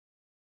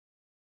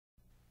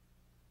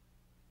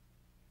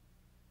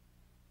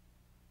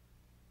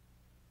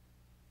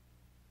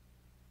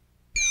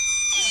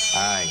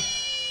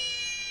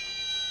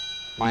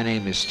My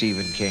name is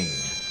Stephen King.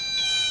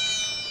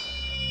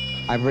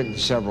 I've written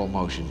several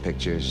motion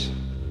pictures,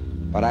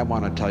 but I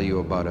want to tell you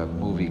about a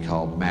movie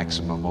called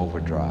Maximum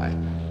Overdrive,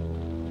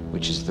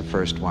 which is the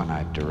first one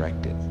I've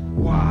directed.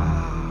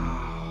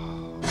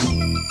 Wow.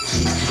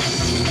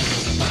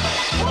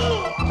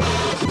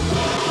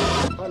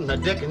 What in the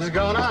dickens is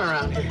going on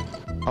around here?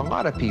 A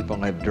lot of people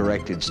have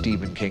directed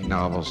Stephen King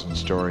novels and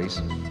stories,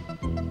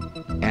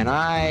 and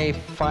I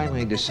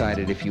finally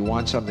decided if you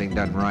want something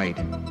done right,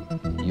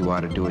 you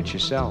ought to do it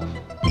yourself.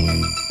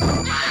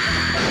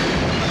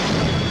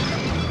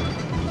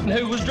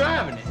 Who was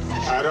driving it?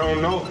 I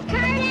don't know.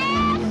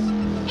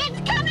 Curtis!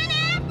 It's coming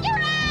after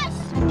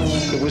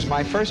us! It was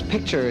my first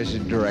picture as a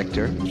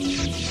director,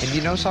 and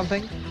you know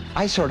something?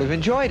 I sort of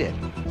enjoyed it.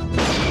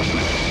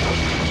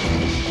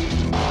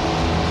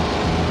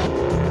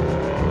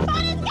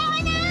 What is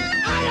going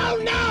on? I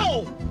don't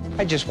know!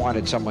 I just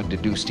wanted someone to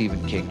do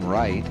Stephen King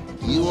right.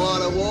 You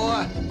want a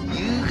war?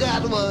 You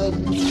got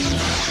one.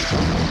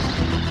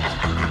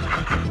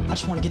 I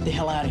just want to get the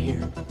hell out of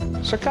here.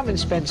 So come and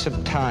spend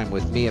some time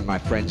with me and my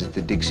friends at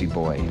the Dixie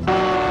Boy.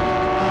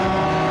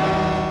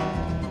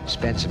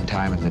 Spend some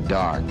time in the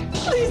dark.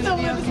 Please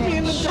don't let us be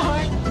in the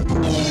dark.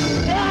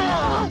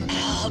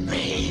 Help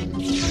me.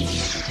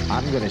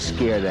 I'm gonna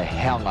scare the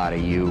hell out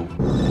of you.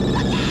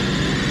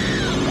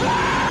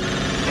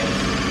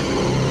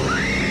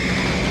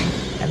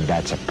 And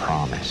that's a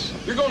promise.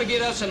 You're going to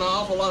get us in an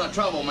awful lot of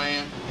trouble,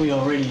 man. We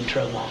already in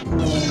trouble.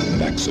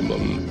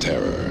 Maximum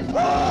terror.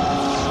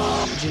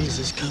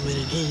 Jesus coming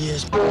and he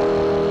is.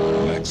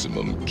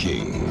 Maximum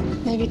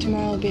King. Maybe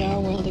tomorrow will be our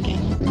world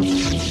again.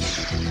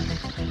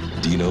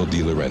 Dino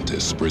De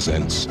Laurentiis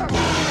presents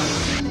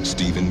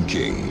Stephen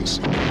King's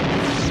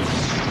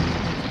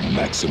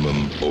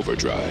Maximum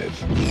Overdrive.